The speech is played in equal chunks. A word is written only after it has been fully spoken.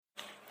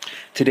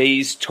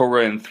Today's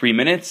Torah in 3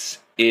 minutes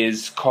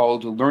is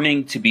called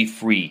Learning to be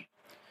Free.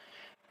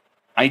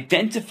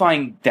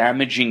 Identifying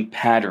damaging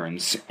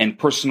patterns and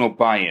personal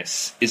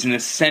bias is an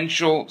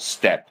essential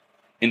step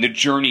in the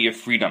journey of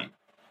freedom.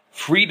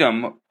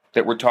 Freedom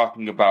that we're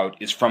talking about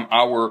is from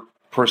our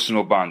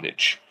personal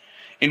bondage.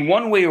 In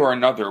one way or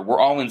another, we're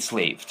all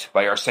enslaved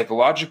by our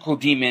psychological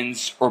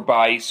demons or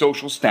by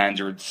social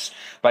standards,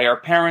 by our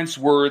parents'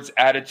 words,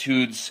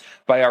 attitudes,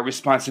 by our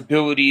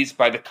responsibilities,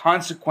 by the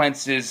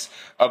consequences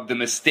of the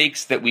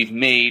mistakes that we've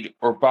made,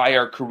 or by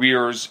our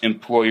careers,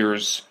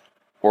 employers,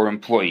 or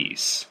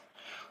employees.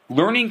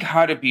 Learning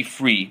how to be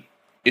free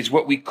is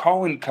what we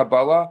call in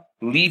Kabbalah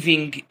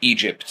leaving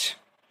Egypt.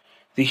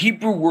 The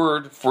Hebrew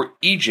word for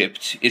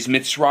Egypt is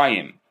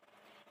Mitzrayim,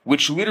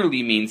 which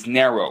literally means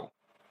narrow.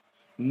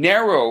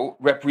 Narrow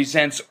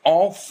represents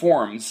all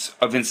forms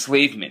of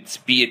enslavement,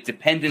 be it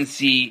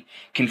dependency,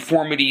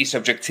 conformity,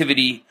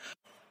 subjectivity,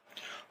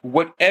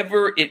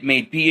 whatever it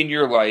may be in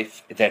your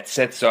life that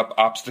sets up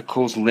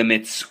obstacles,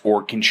 limits,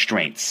 or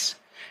constraints.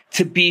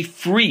 To be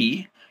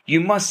free, you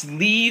must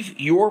leave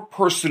your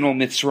personal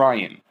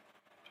Mitzrayim.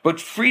 But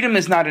freedom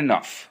is not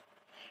enough.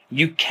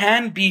 You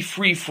can be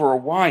free for a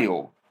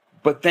while,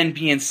 but then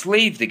be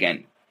enslaved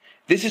again.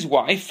 This is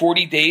why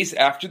 40 days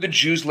after the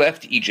Jews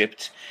left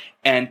Egypt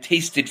and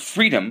tasted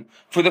freedom,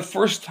 for the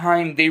first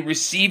time they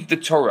received the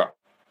Torah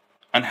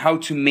on how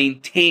to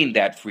maintain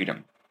that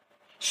freedom.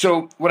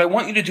 So what I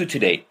want you to do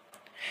today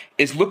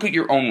is look at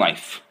your own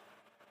life.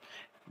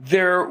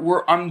 There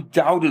were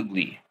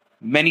undoubtedly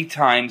many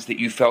times that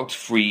you felt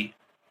free,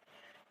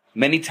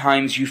 many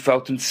times you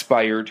felt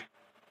inspired,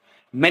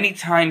 many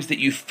times that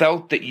you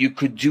felt that you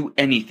could do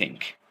anything.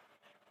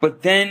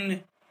 But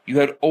then you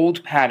had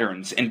old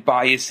patterns and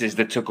biases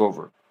that took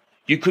over.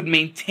 You could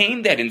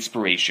maintain that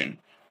inspiration.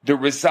 The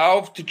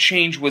resolve to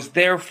change was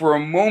there for a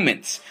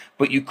moment,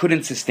 but you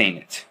couldn't sustain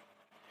it.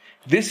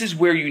 This is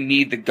where you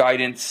need the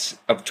guidance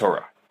of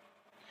Torah.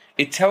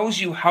 It tells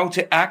you how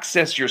to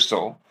access your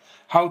soul,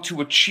 how to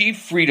achieve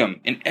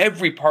freedom in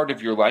every part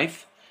of your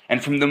life,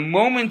 and from the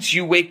moment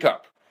you wake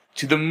up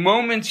to the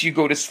moment you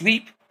go to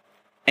sleep,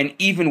 and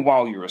even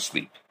while you're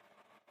asleep.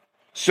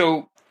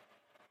 So,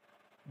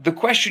 the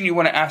question you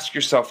want to ask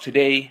yourself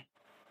today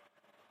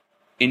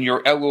in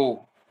your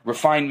Elul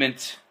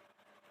refinement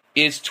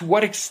is, to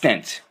what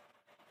extent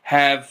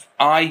have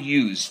I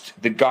used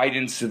the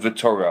guidance of the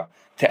Torah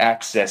to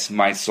access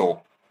my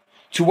soul?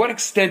 To what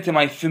extent am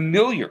I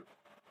familiar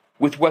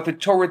with what the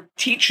Torah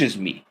teaches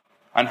me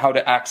on how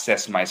to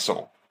access my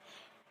soul?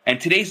 And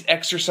today's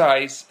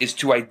exercise is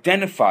to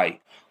identify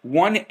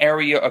one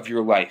area of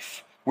your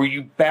life where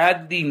you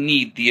badly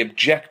need the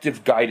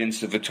objective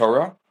guidance of the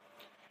Torah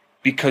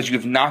because you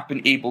have not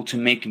been able to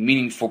make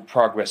meaningful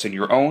progress on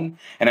your own.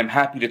 And I'm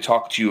happy to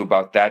talk to you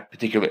about that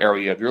particular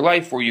area of your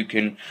life, where you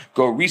can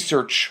go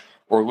research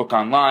or look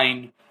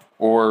online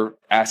or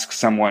ask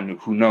someone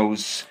who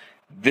knows.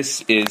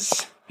 This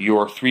is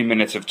your 3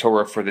 minutes of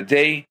Torah for the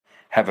day.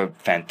 Have a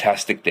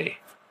fantastic day.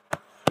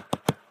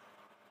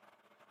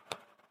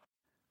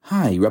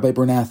 Hi, Rabbi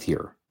Bernath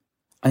here.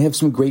 I have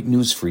some great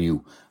news for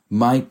you.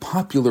 My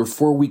popular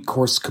 4-week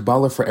course,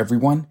 Kabbalah for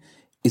Everyone,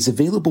 is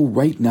available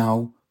right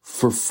now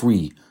for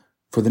free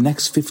for the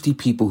next 50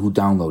 people who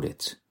download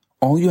it.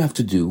 All you have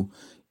to do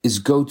is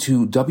go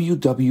to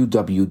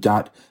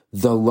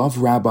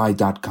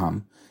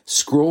www.theloverabbi.com,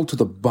 scroll to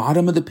the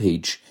bottom of the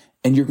page,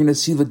 and you're going to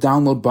see the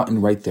download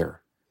button right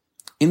there.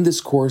 In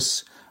this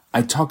course,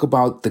 I talk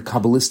about the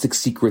Kabbalistic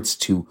secrets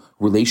to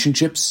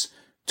relationships,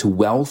 to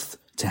wealth,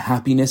 to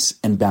happiness,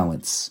 and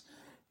balance.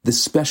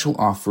 This special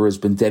offer has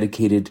been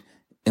dedicated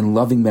in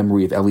loving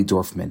memory of Ellie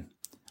Dorfman.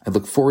 I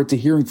look forward to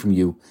hearing from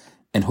you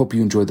and hope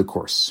you enjoy the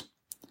course.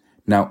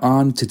 Now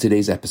on to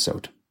today's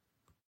episode.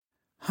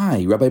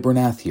 Hi, Rabbi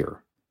Bernath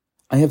here.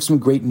 I have some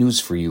great news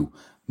for you.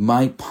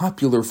 My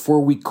popular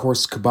 4-week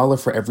course, Kabbalah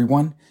for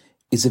Everyone,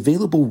 is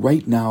available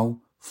right now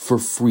for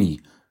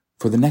free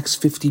for the next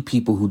 50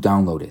 people who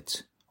download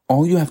it.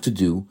 All you have to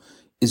do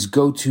is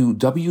go to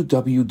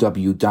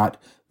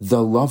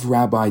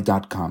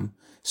www.theloverabbi.com,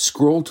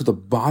 scroll to the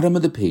bottom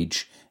of the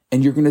page,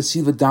 and you're going to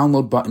see the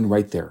download button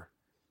right there.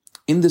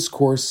 In this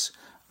course,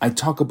 I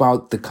talk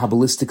about the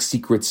Kabbalistic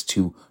secrets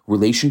to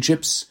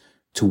relationships,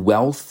 to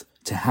wealth,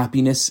 to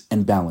happiness,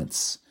 and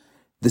balance.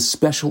 This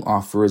special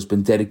offer has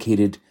been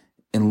dedicated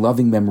in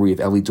loving memory of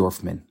Ellie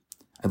Dorfman.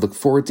 I look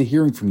forward to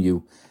hearing from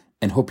you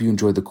and hope you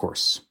enjoy the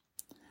course.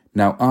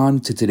 Now on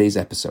to today's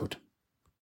episode.